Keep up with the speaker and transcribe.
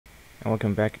And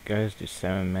welcome back, guys, to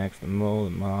Sam Max, the Mole,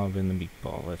 the Mob, and the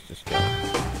Meatball. Let's just go.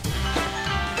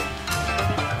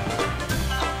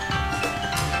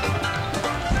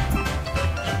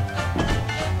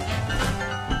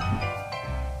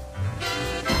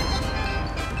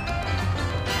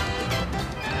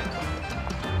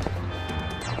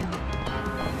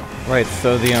 Right,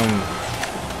 so the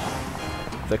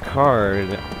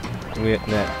card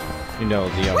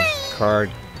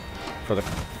card for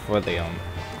the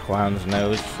clown's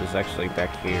nose is actually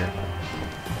back here.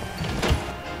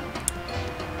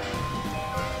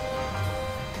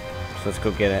 So let's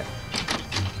go get it.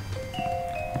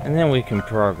 And then we can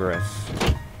progress.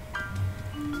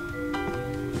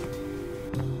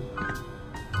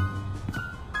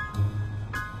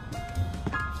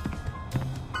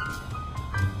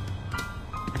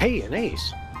 Hey, an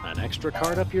ace. An extra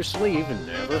card up your sleeve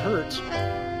never hurts.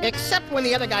 Except when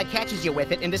the other guy catches you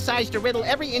with it and decides to riddle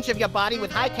every inch of your body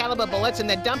with high-caliber bullets and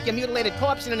then dump your mutilated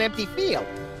corpse in an empty field.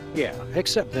 Yeah,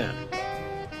 except then.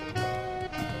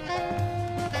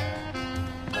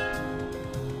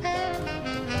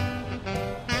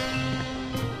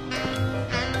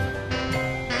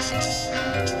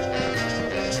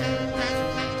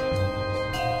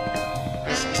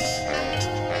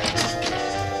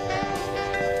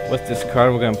 With this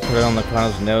card, we're gonna put it on the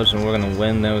clown's nose, and we're gonna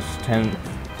win those 10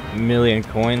 million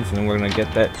coins, and we're gonna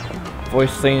get that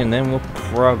voice thing, and then we'll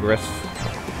progress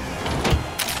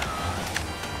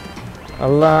a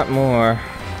lot more.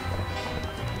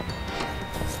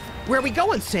 Where are we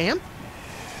going, Sam?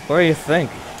 What do you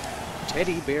think?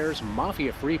 Teddy Bear's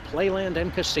Mafia-free playland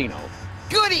and casino.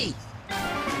 Goody!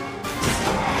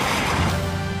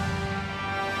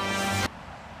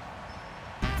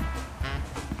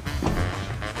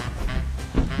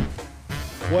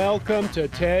 Welcome to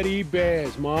Teddy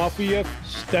Bear's Mafia.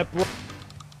 Step right.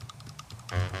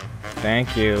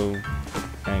 Thank you,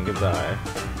 and goodbye.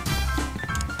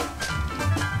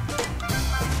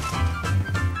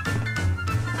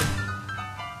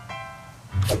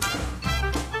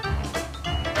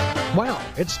 Wow,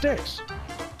 it sticks.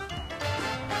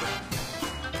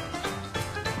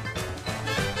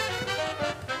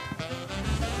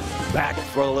 Back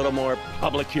for a little more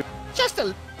public humor. Just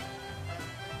a...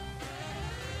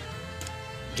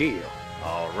 Deal.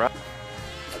 All right.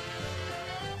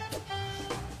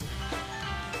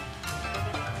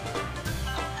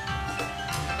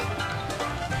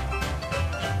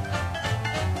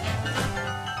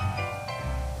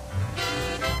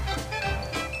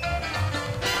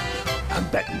 I'm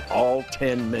betting all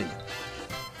 10 million.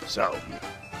 So,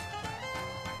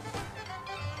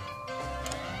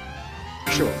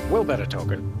 Sure, we'll bet a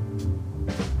token.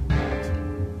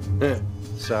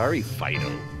 sorry,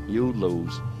 Fido. You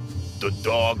lose. The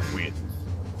dog wins.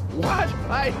 What?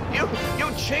 You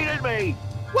cheated me!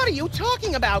 What are you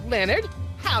talking about, Leonard?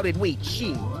 How did we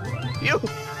cheat? You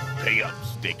pay up,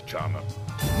 stick charmer.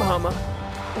 Mama,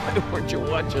 why weren't you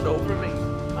watching over me?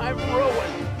 I'm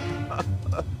ruined.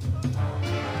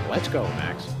 Let's go,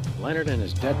 Max. Leonard and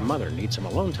his dead mother need some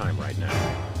alone time right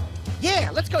now. Yeah,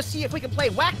 let's go see if we can play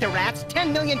Whack the Rats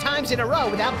 10 million times in a row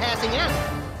without passing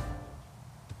out.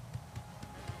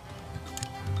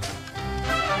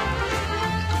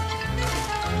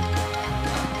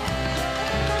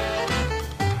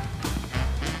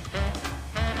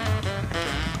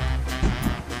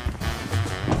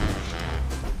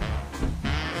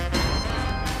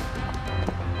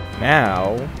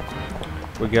 Now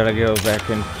we gotta go back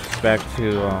to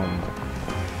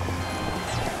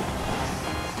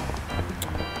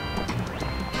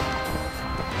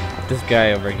this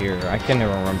guy over here. I can't even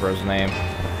remember his name.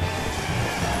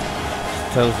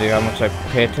 Just tells you how much I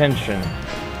pay attention.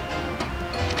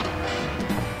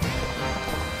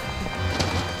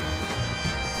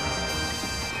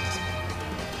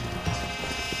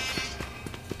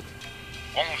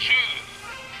 Bonjour.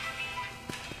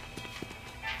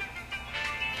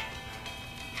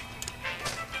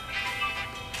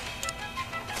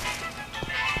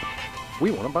 We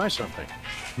want to buy something.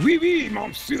 Oui, oui,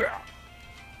 monsieur.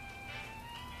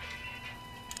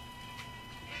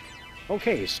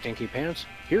 Okay, Stinky Pants,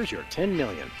 here's your 10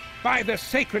 million. By the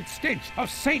sacred stench of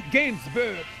St.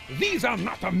 Gainsbourg, these are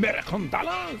not American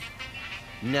dollars.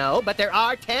 No, but there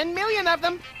are 10 million of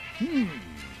them.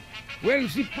 Well,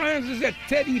 the prizes at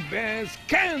Teddy Bear's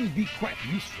can be quite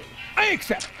useful. I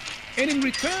accept. And in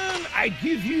return, I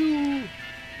give you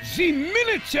the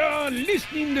miniature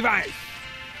listening device.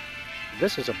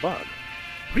 This is a bug.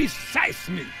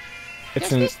 Precisely. It's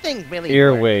Does an this thing really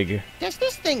earwig. work? Does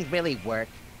this thing really work?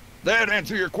 That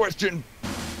answer your question?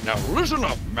 Now listen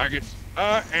up, maggots.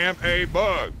 I am a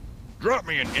bug. Drop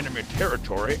me in enemy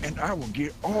territory and I will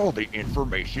get all the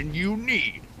information you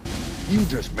need. You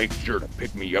just make sure to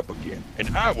pick me up again,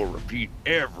 and I will repeat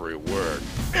every word.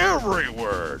 Every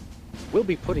word! We'll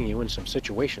be putting you in some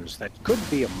situations that could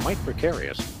be a mite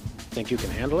precarious. Think you can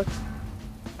handle it?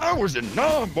 I was in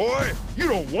Nam, boy! You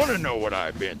don't want to know what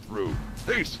I've been through.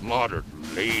 They slaughtered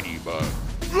ladybugs.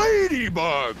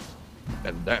 Ladybugs!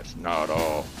 And that's not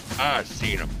all. I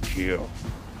seen them kill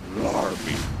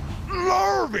larvae.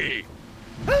 Larvae!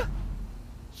 Huh?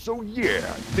 So yeah,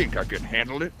 I think I can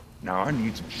handle it. Now I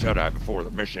need some shut-eye before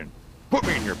the mission. Put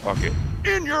me in your pocket.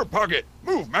 In your pocket!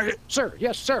 Move, maggot! Sir,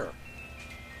 yes, sir.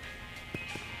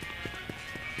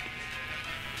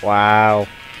 Wow.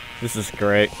 This is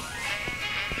great.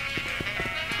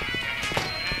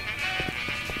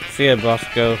 See ya,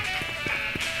 Bosco.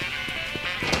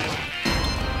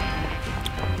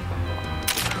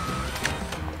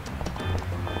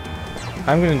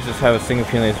 I'm gonna just have a single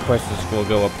feeling these prices will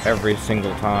go up every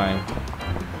single time.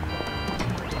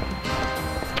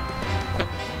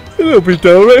 It'll be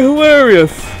downright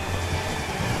hilarious!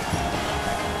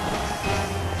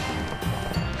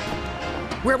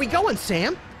 Where are we going,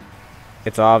 Sam?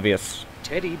 It's obvious.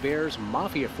 Teddy Bear's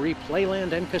Mafia-free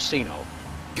playland and casino.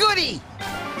 Goody!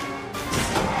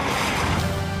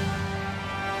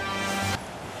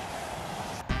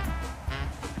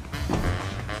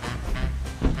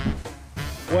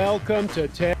 Welcome to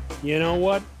Ted. You know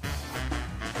what?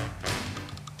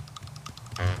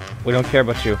 We don't care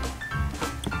about you.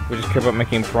 We just care about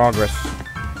making progress.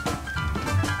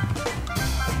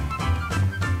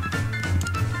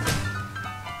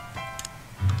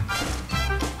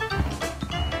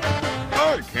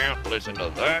 I can't listen to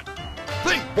that.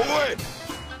 Think, boy!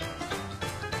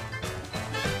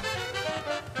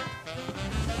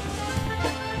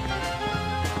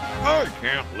 I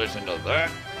can't listen to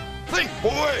that. Think,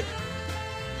 boy!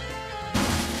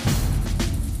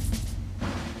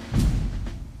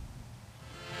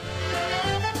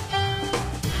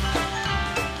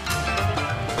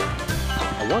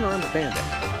 A one-armed bandit.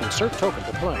 Insert token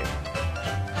to play.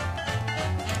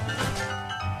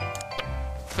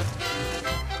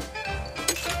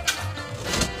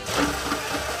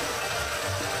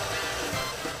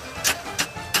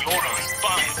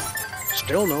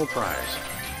 Still no prize.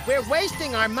 We're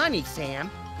wasting our money, Sam.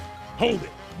 Hold it.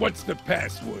 What's the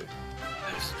password?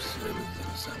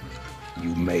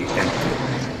 You may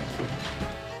enter.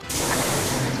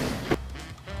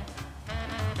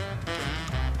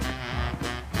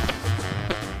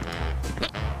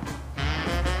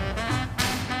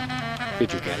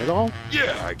 Did you get it all?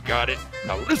 Yeah, I got it.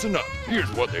 Now listen up.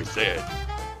 Here's what they said.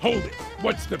 Hold it.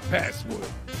 What's the password?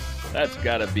 That's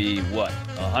gotta be, what,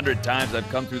 100 times I've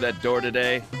come through that door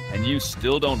today, and you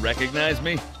still don't recognize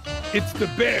me? It's the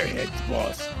Bearheads,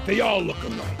 boss. They all look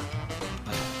alike.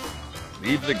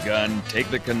 Leave the gun, take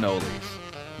the cannolis.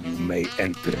 You may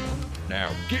enter.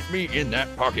 Now get me in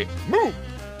that pocket. Move!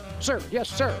 Sir, yes,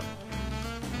 sir.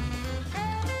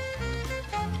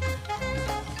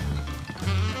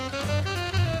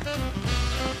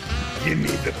 Give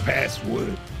me the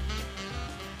password.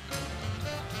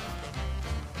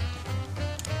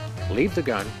 Leave the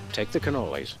gun, take the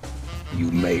cannolis.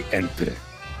 You may enter.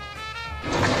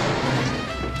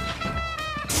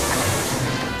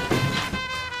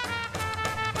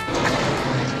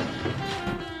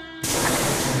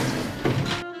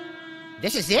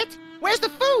 This is it? Where's the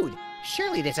food?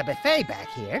 Surely there's a buffet back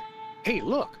here. Hey,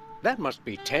 look. That must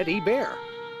be Teddy Bear.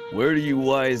 Where do you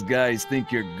wise guys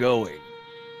think you're going?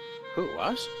 Who,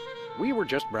 us? We were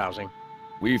just browsing.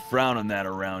 We frown on that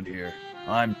around here.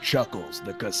 I'm Chuckles,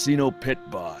 the casino pit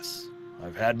boss.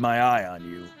 I've had my eye on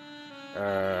you.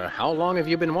 How long have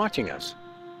you been watching us?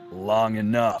 Long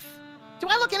enough. Do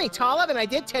I look any taller than I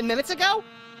did 10 minutes ago?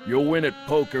 Your win at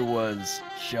poker was,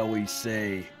 shall we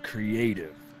say,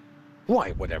 creative.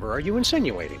 Why, whatever are you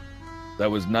insinuating?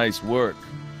 That was nice work.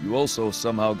 You also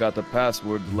somehow got the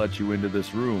password to let you into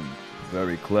this room.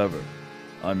 Very clever.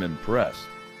 I'm impressed.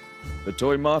 The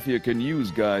Toy Mafia can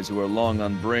use guys who are long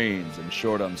on brains and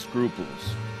short on scruples.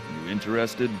 You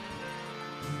interested?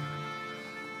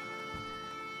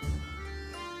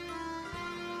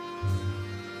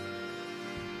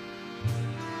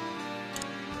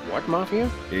 What Mafia?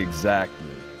 Exactly.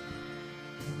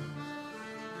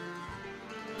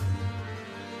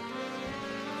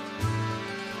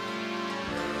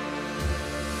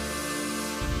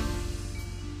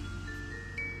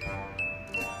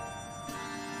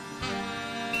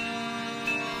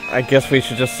 I guess we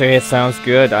should just say it sounds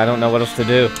good. I don't know what else to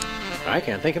do. I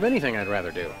can't think of anything I'd rather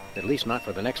do. At least not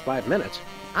for the next 5 minutes.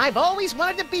 I've always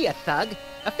wanted to be a thug.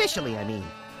 Officially, I mean.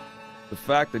 The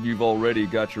fact that you've already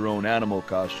got your own animal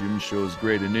costume shows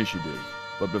great initiative.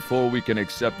 But before we can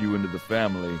accept you into the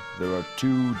family, there are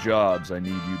 2 jobs I need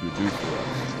you to do for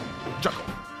us.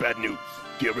 Chuckle, bad news.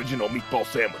 The original meatball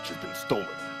sandwich has been stolen.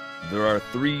 There are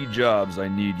 3 jobs I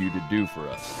need you to do for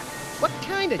us. What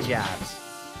kind of jobs?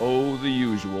 Oh, the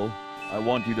usual. I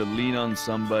want you to lean on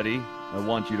somebody, I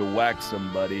want you to whack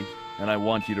somebody, and I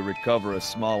want you to recover a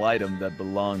small item that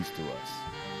belongs to us.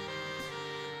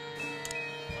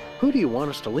 Who do you want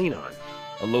us to lean on?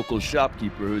 A local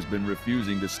shopkeeper who's been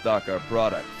refusing to stock our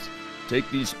products. Take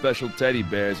these special teddy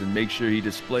bears and make sure he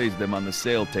displays them on the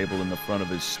sale table in the front of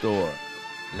his store.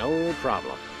 No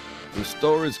problem. The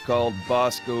store is called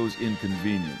Bosco's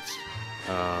Inconvenience.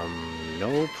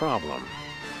 No problem.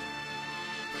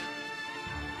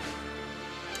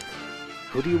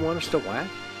 Who do you want us to whack?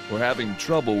 We're having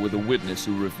trouble with a witness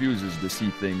who refuses to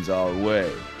see things our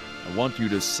way. I want you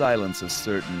to silence a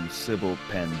certain Sybil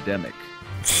Pandemic.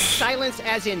 Silence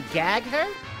as in gag her?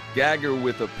 Gag her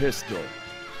with a pistol.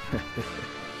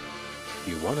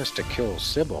 You want us to kill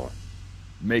Sybil?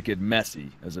 Make it messy,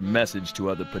 as a message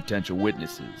to other potential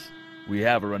witnesses. We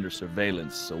have her under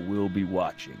surveillance, so we'll be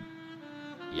watching.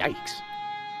 Yikes.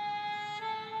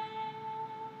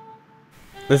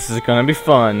 This is gonna be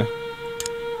fun.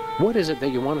 What is it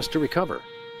that you want us to recover?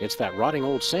 It's that rotting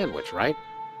old sandwich, right?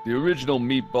 The original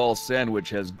meatball sandwich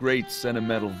has great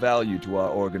sentimental value to our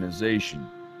organization.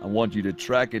 I want you to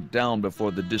track it down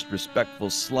before the disrespectful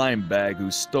slime bag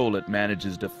who stole it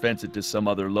manages to fence it to some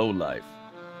other lowlife.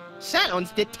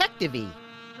 Sounds detective-y.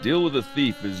 Deal with the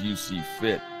thief as you see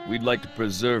fit. We'd like to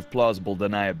preserve plausible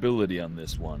deniability on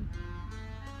this one.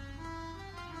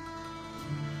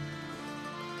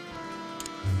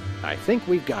 I think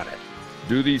we've got it.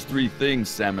 Do these 3 things,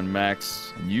 Salmon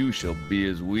Max, and you shall be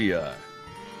as we are.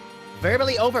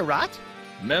 Verbally overwrought?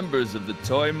 Members of the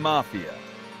Toy Mafia.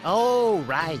 Oh,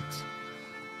 right.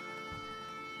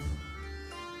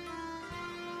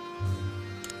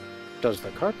 Does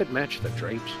the carpet match the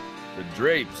drapes? The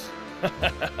drapes?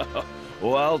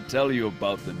 Oh, I'll tell you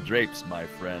about the drapes, my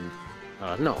friend.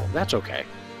 No, that's okay.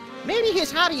 Maybe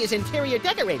his hobby is interior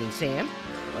decorating, Sam.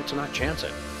 Let's not chance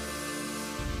it.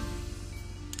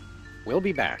 We'll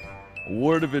be back. A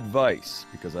word of advice,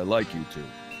 because I like you two.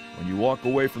 When you walk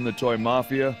away from the Toy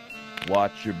Mafia,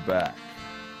 watch your back.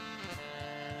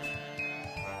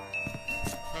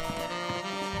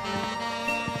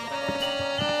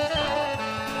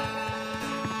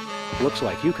 Looks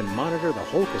like you can monitor the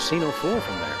whole casino floor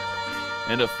from there.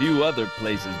 And a few other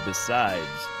places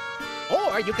besides.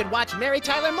 Or you could watch Mary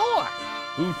Tyler Moore.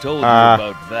 Who told you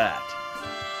about that?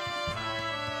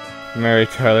 Mary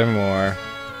Tyler Moore.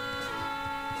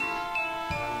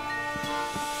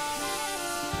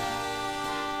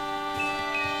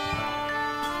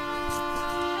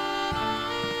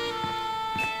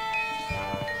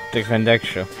 Dick Van Dyke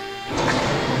Show.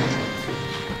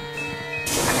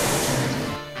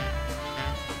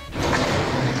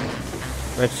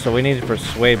 Right, so we need to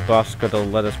persuade Bosco to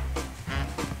let us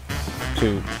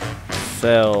to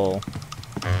sell,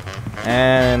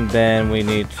 and then we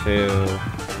need to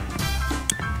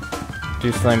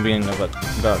do something being about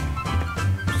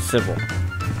Sybil.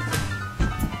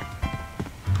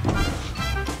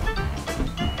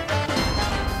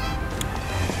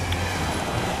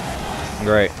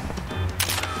 Great.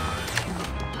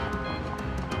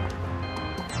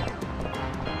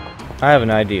 I have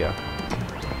an idea.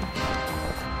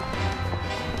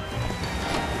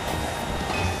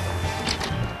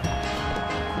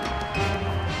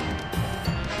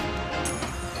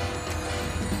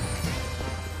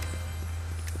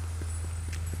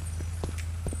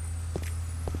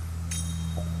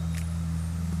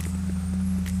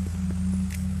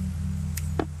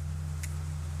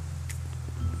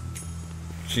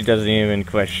 She doesn't even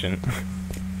question.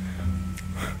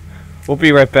 We'll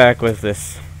be right back with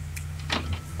this.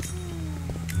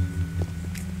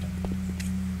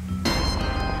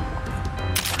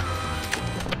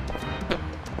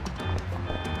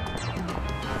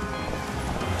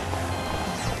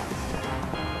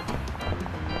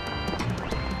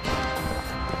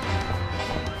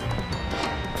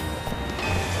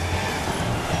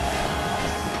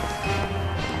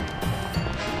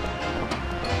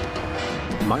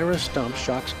 Myra Stump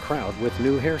shocks crowd with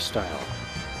new hairstyle.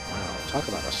 Wow, talk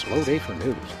about a slow day for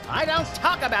news. I don't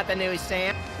talk about the news,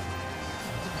 Sam.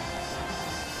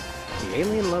 The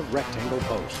Alien Love Rectangle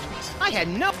post. I had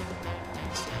no...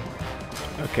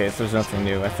 Okay, so there's nothing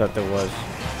new. I thought there was.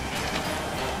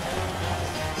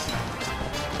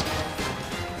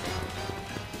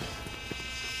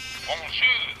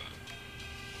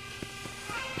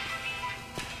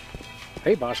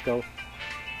 Hey, Bosco.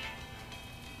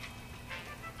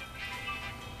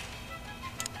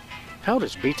 How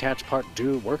does Detach Part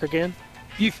 2 work again?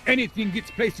 If anything gets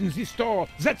placed in the store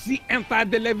that the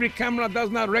anti-delivery camera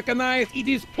does not recognize, it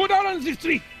is put out on the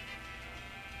street.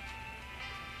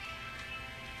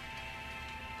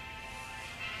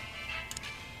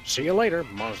 See you later,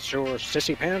 Monsieur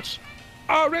Sissy Pants.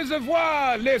 Au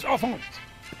reservoir, les enfants.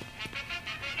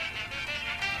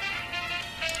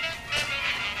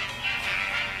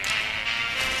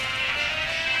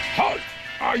 Halt!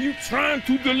 Are you trying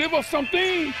to deliver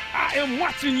something? I am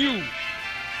watching you.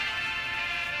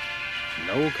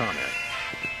 No comment.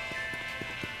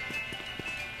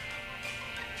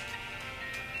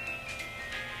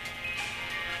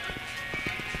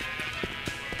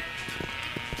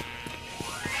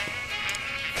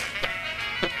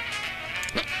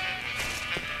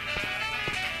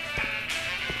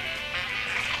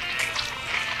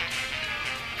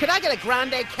 Could I get a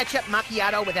grande ketchup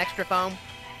macchiato with extra foam?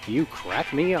 You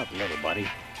crack me up, little buddy.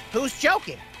 Who's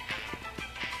joking?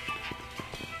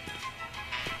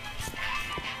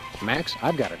 Max,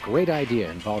 I've got a great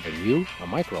idea involving you, a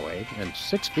microwave, and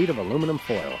 6 feet of aluminum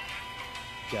foil.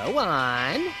 Go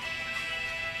on.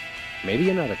 Maybe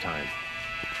another time.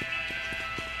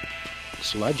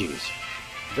 Sludgies.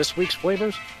 This week's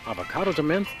flavors, avocado de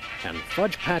menthe and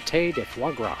fudge pâté de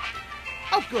foie gras.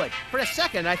 Oh, good. For a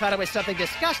second, I thought it was something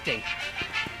disgusting.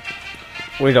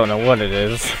 We don't know what it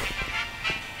is.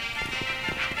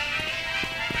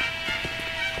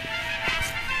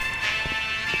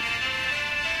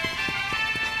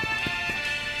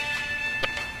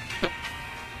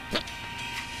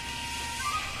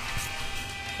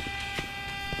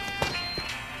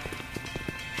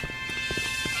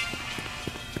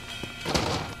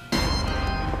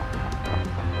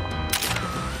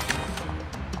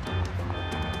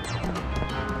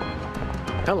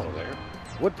 Hello there.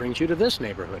 What brings you to this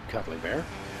neighborhood, Cuddly Bear?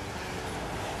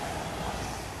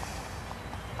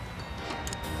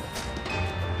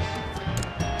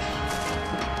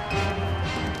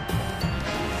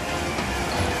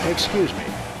 Excuse me.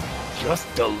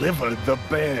 Just deliver the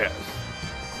bears.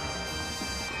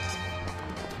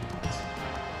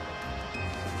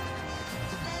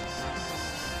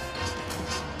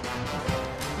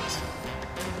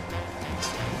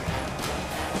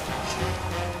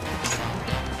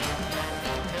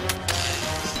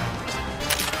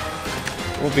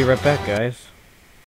 We'll be right back, guys.